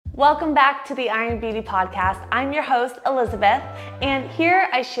Welcome back to the Iron Beauty Podcast. I'm your host, Elizabeth, and here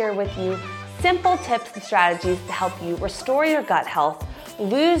I share with you simple tips and strategies to help you restore your gut health,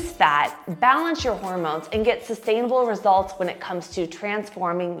 lose fat, balance your hormones, and get sustainable results when it comes to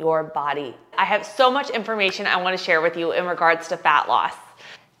transforming your body. I have so much information I want to share with you in regards to fat loss.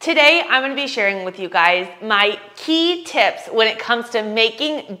 Today, I'm going to be sharing with you guys my key tips when it comes to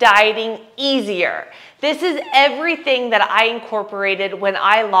making dieting easier. This is everything that I incorporated when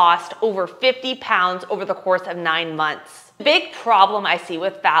I lost over 50 pounds over the course of 9 months. The big problem I see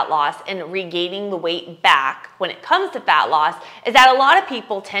with fat loss and regaining the weight back when it comes to fat loss is that a lot of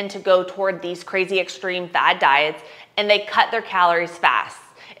people tend to go toward these crazy extreme fad diets and they cut their calories fast.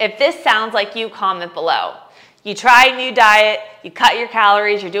 If this sounds like you, comment below. You try a new diet, you cut your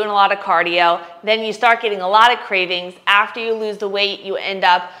calories, you're doing a lot of cardio, then you start getting a lot of cravings. After you lose the weight, you end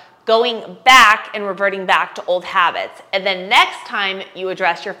up going back and reverting back to old habits. And then next time you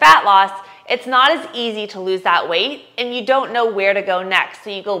address your fat loss, it's not as easy to lose that weight and you don't know where to go next. So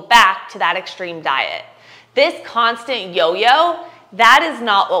you go back to that extreme diet. This constant yo-yo, that is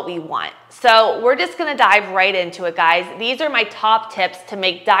not what we want. So we're just gonna dive right into it, guys. These are my top tips to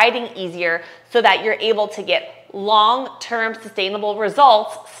make dieting easier so that you're able to get long-term sustainable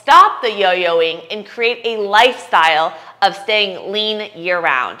results, stop the yo-yoing, and create a lifestyle of staying lean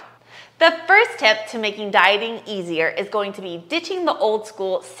year-round. The first tip to making dieting easier is going to be ditching the old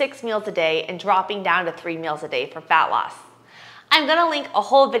school 6 meals a day and dropping down to 3 meals a day for fat loss. I'm gonna link a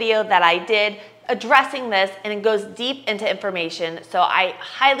whole video that I did addressing this, and it goes deep into information, so I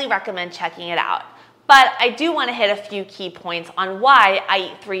highly recommend checking it out. But I do want to hit a few key points on why I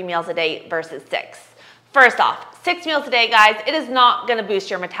eat 3 meals a day versus 6. First off, 6 meals a day, guys, it is not going to boost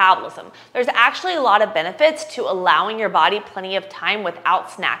your metabolism. There's actually a lot of benefits to allowing your body plenty of time without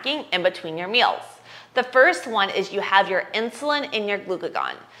snacking in between your meals. The first one is you have your insulin and your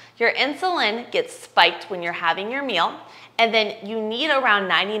glucagon. Your insulin gets spiked when you're having your meal, and then you need around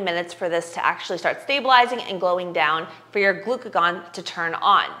 90 minutes for this to actually start stabilizing and going down for your glucagon to turn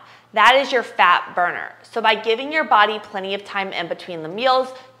on. That is your fat burner. So by giving your body plenty of time in between the meals,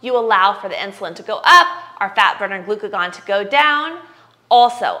 you allow for the insulin to go up, our fat burner glucagon to go down.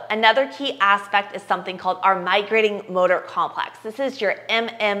 Also, another key aspect is something called our migrating motor complex. This is your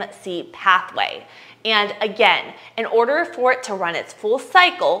MMC pathway. And again, in order for it to run its full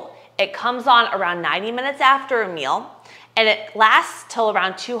cycle, it comes on around 90 minutes after a meal, and it lasts till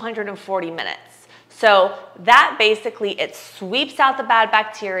around 240 minutes. So that basically, it sweeps out the bad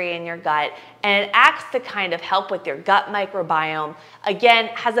bacteria in your gut, and it acts to kind of help with your gut microbiome. Again,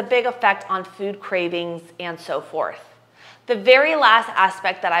 has a big effect on food cravings and so forth. The very last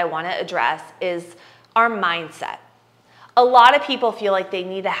aspect that I want to address is our mindset. A lot of people feel like they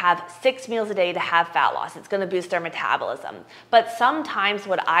need to have 6 meals a day to have fat loss. It's going to boost their metabolism. But sometimes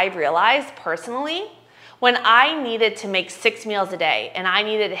what I realized personally, when I needed to make 6 meals a day and I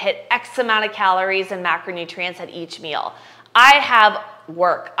needed to hit X amount of calories and macronutrients at each meal, I have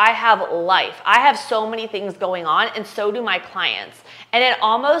work, I have life, I have so many things going on, and so do my clients. And it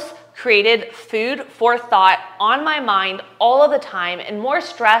almost created food for thought on my mind all of the time and more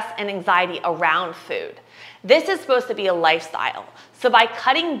stress and anxiety around food. This is supposed to be a lifestyle. So by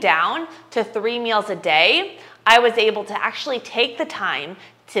cutting down to 3 meals a day, I was able to actually take the time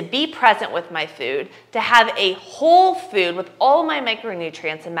to be present with my food, to have a whole food with all my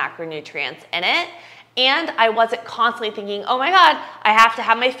micronutrients and macronutrients in it. And I wasn't constantly thinking, oh my God, I have to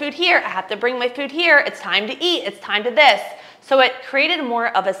have my food here. I have to bring my food here. It's time to eat. It's time to this. So it created more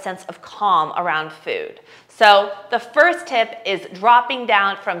of a sense of calm around food. So the first tip is dropping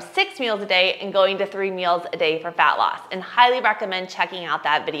down from 6 meals a day and going to 3 meals a day for fat loss. And highly recommend checking out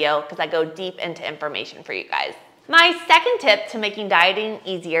that video because I go deep into information for you guys. My second tip to making dieting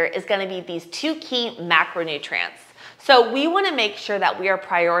easier is going to be these 2 key macronutrients. So we want to make sure that we are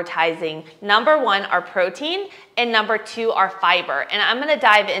prioritizing number 1, our protein, and number 2, our fiber. And I'm going to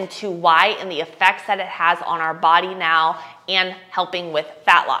dive into why and the effects that it has on our body now and helping with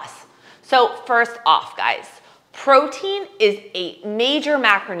fat loss. So first off, guys, protein is a major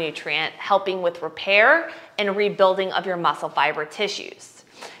macronutrient helping with repair and rebuilding of your muscle fiber tissues.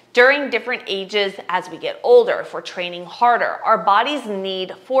 During different ages, as we get older, if we're training harder, our body's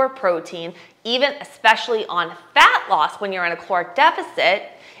need for protein, even especially on fat loss when you're in a caloric deficit,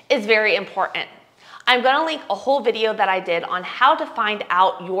 is very important. I'm going to link a whole video that I did on how to find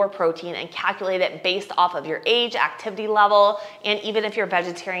out your protein and calculate it based off of your age, activity level, and even if you're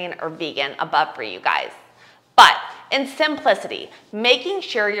vegetarian or vegan, above for you guys. But in simplicity, making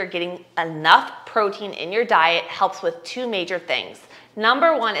sure you're getting enough protein in your diet helps with 2 major things.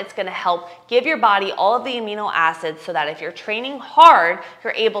 Number one, it's gonna help give your body all of the amino acids so that if you're training hard,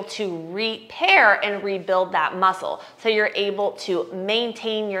 you're able to repair and rebuild that muscle. So you're able to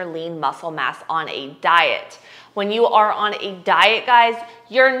maintain your lean muscle mass on a diet. When you are on a diet, guys,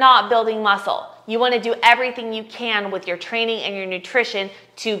 you're not building muscle. You want to do everything you can with your training and your nutrition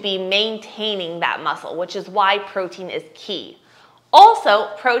to be maintaining that muscle, which is why protein is key.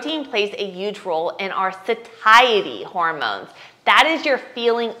 Also, protein plays a huge role in our satiety hormones. That is your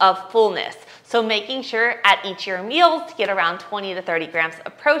feeling of fullness. So making sure at each of your meals to get around 20 to 30 grams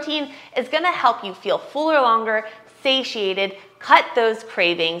of protein is going to help you feel fuller longer, satiated, cut those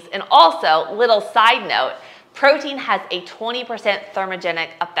cravings, and also, little side note, protein has a 20% thermogenic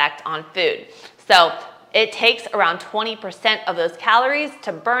effect on food. So it takes around 20% of those calories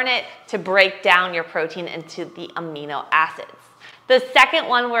to burn it, to break down your protein into the amino acids. The second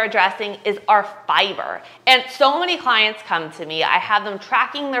one we're addressing is our fiber. And so many clients come to me, I have them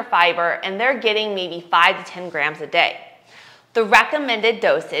tracking their fiber and they're getting maybe 5 to 10 grams a day. The recommended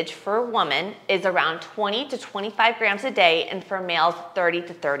dosage for a woman is around 20 to 25 grams a day, and for males, 30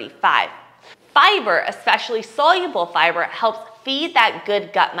 to 35. Fiber, especially soluble fiber, helps feed that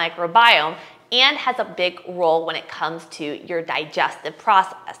good gut microbiome and has a big role when it comes to your digestive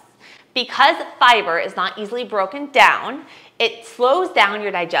process. Because fiber is not easily broken down, it slows down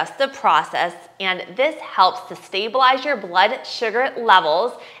your digestive process, and this helps to stabilize your blood sugar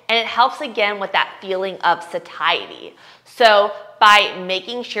levels, and it helps again with that feeling of satiety. So by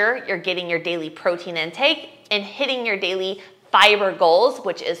making sure you're getting your daily protein intake and hitting your daily fiber goals,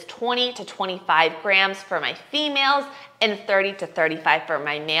 which is 20 to 25 grams for my females and 30 to 35 for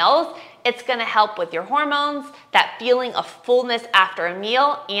my males, it's gonna help with your hormones, that feeling of fullness after a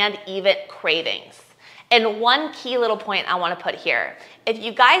meal, and even cravings. And one key little point I wanna put here, if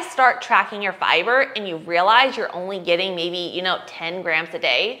you guys start tracking your fiber and you realize you're only getting maybe 10 grams a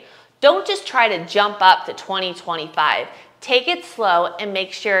day, don't just try to jump up to 20, 25. Take it slow and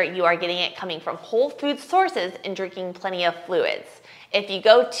make sure you are getting it coming from whole food sources and drinking plenty of fluids. If you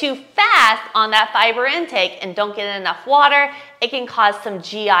go too fast on that fiber intake and don't get enough water, it can cause some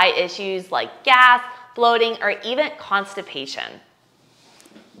GI issues like gas, bloating, or even constipation.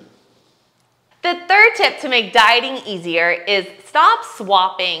 The third tip to make dieting easier is stop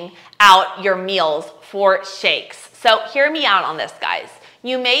swapping out your meals for shakes. So hear me out on this, guys.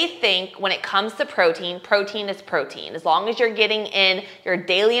 You may think when it comes to protein, protein is protein. As long as you're getting in your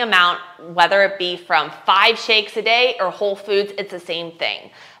daily amount, whether it be from 5 shakes a day or whole foods, it's the same thing.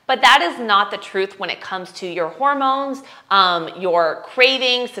 But that is not the truth when it comes to your hormones, your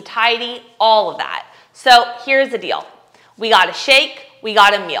cravings, satiety, all of that. So here's the deal. We got a shake, we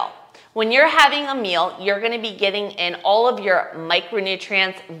got a meal. When you're having a meal, you're gonna be getting in all of your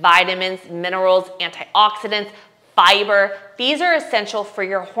micronutrients, vitamins, minerals, antioxidants, fiber. These are essential for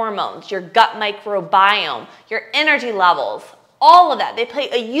your hormones, your gut microbiome, your energy levels, all of that. They play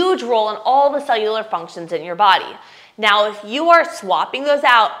a huge role in all the cellular functions in your body. Now, if you are swapping those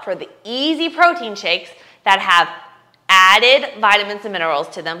out for the easy protein shakes that have added vitamins and minerals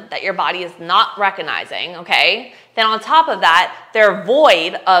to them that your body is not recognizing, okay? Then on top of that, they're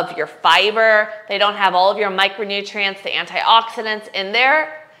void of your fiber. They don't have all of your micronutrients, the antioxidants in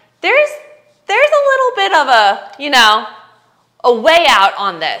there. There's a little bit of a way out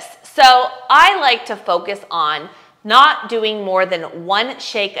on this. So I like to focus on not doing more than 1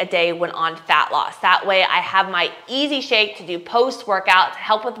 shake a day when on fat loss. That way I have my easy shake to do post-workout to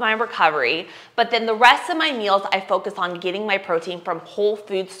help with my recovery. But then the rest of my meals, I focus on getting my protein from whole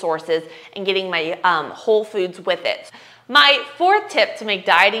food sources and getting my whole foods with it. My fourth tip to make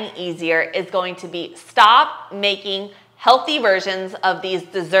dieting easier is going to be stop making healthy versions of these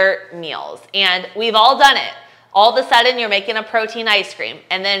dessert meals. And we've all done it. All of a sudden, you're making a protein ice cream,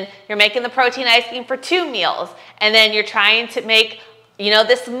 and then you're making the protein ice cream for 2 meals, and then you're trying to make,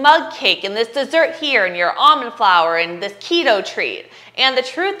 this mug cake and this dessert here, and your almond flour and this keto treat. And the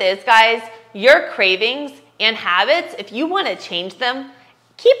truth is, guys, your cravings and habits, if you want to change them,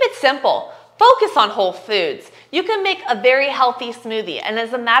 keep it simple. Focus on whole foods. You can make a very healthy smoothie. And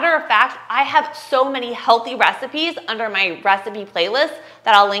as a matter of fact, I have so many healthy recipes under my recipe playlist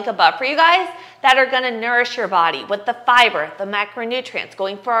that I'll link above for you guys that are gonna nourish your body with the fiber, the macronutrients,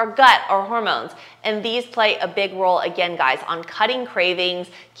 going for our gut, our hormones. And these play a big role, again, guys, on cutting cravings,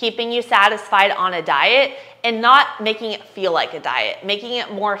 keeping you satisfied on a diet, and not making it feel like a diet, making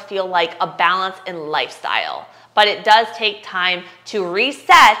it more feel like a balance in lifestyle. But it does take time to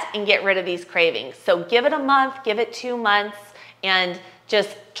reset and get rid of these cravings. So give it a month, give it 2 months, and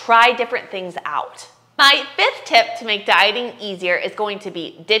just try different things out. My 5th tip to make dieting easier is going to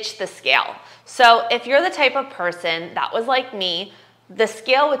be ditch the scale. So if you're the type of person that was like me, the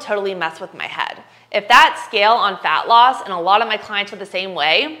scale would totally mess with my head. If that scale on fat loss, and a lot of my clients are the same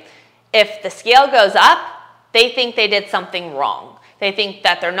way, if the scale goes up, they think they did something wrong. They think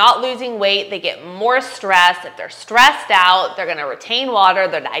that they're not losing weight, they get more stressed. If they're stressed out, they're gonna retain water,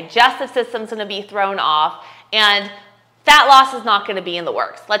 their digestive system's gonna be thrown off, and fat loss is not gonna be in the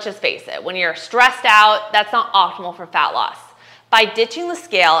works. Let's just face it. When you're stressed out, that's not optimal for fat loss. By ditching the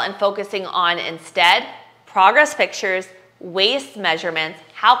scale and focusing on instead progress pictures, waist measurements,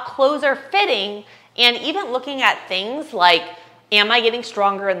 how clothes are fitting, and even looking at things like, am I getting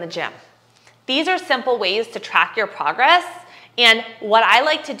stronger in the gym? These are simple ways to track your progress. And what I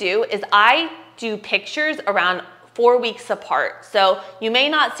like to do is I do pictures around 4 weeks apart. So you may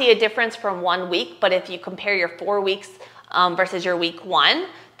not see a difference from 1 week, but if you compare your 4 weeks versus your week 1,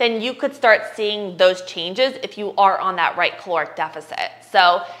 then you could start seeing those changes if you are on that right caloric deficit.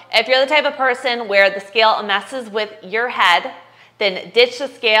 So if you're the type of person where the scale messes with your head, then ditch the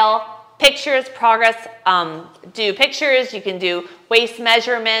scale, pictures, progress, do pictures, you can do waist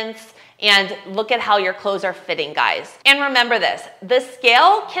measurements, and look at how your clothes are fitting, guys. And remember this, the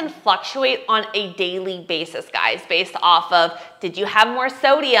scale can fluctuate on a daily basis, guys, based off of, did you have more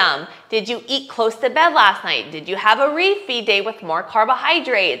sodium? Did you eat close to bed last night? Did you have a refeed day with more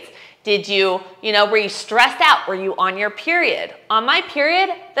carbohydrates? Did you, were you stressed out? Were you on your period? On my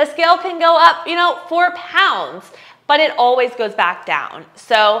period, the scale can go up, 4 pounds, but it always goes back down.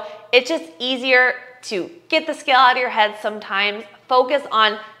 So it's just easier to get the scale out of your head sometimes, focus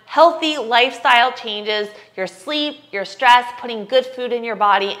on healthy lifestyle changes, your sleep, your stress, putting good food in your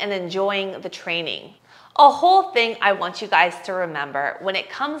body, and enjoying the training. A whole thing I want you guys to remember when it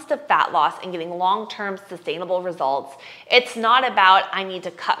comes to fat loss and getting long-term sustainable results, it's not about I need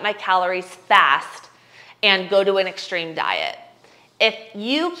to cut my calories fast and go to an extreme diet. If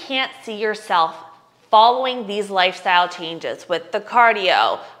you can't see yourself following these lifestyle changes with the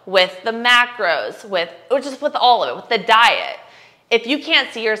cardio, with the macros, just with all of it, with the diet, if you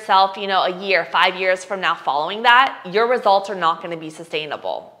can't see yourself, a year, 5 years from now following that, your results are not going to be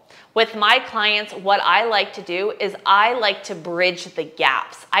sustainable. With my clients, what I like to do is I like to bridge the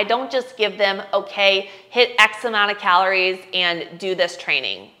gaps. I don't just give them, okay, hit X amount of calories and do this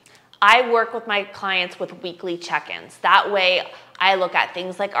training. I work with my clients with weekly check-ins. That way, I look at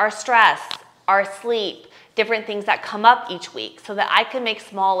things like our stress, our sleep, different things that come up each week so that I can make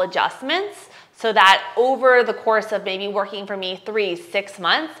small adjustments so that over the course of maybe working for me 3-6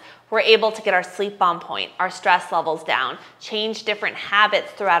 months, we're able to get our sleep on point, our stress levels down, change different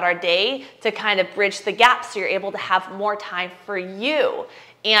habits throughout our day to kind of bridge the gap so you're able to have more time for you.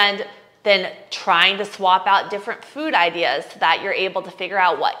 And then trying to swap out different food ideas so that you're able to figure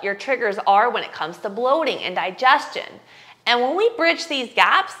out what your triggers are when it comes to bloating and digestion. And when we bridge these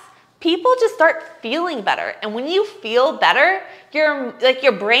gaps, people just start feeling better. And when you feel better,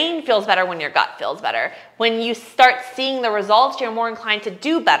 your brain feels better when your gut feels better. When you start seeing the results, you're more inclined to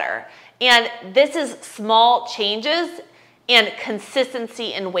do better. And this is small changes and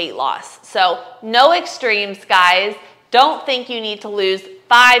consistency in weight loss. So no extremes, guys. Don't think you need to lose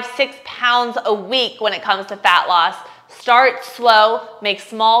 5-6 pounds a week when it comes to fat loss. Start slow, make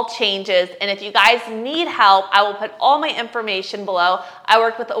small changes, and if you guys need help, I will put all my information below. I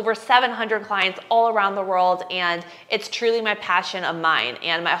work with over 700 clients all around the world, and it's truly my passion of mine.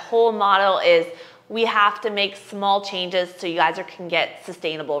 And my whole motto is we have to make small changes so you guys can get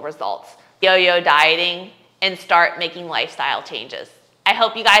sustainable results. Yo-yo dieting and start making lifestyle changes. I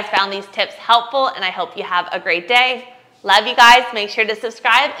hope you guys found these tips helpful, and I hope you have a great day. Love you guys. Make sure to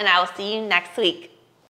subscribe, and I will see you next week.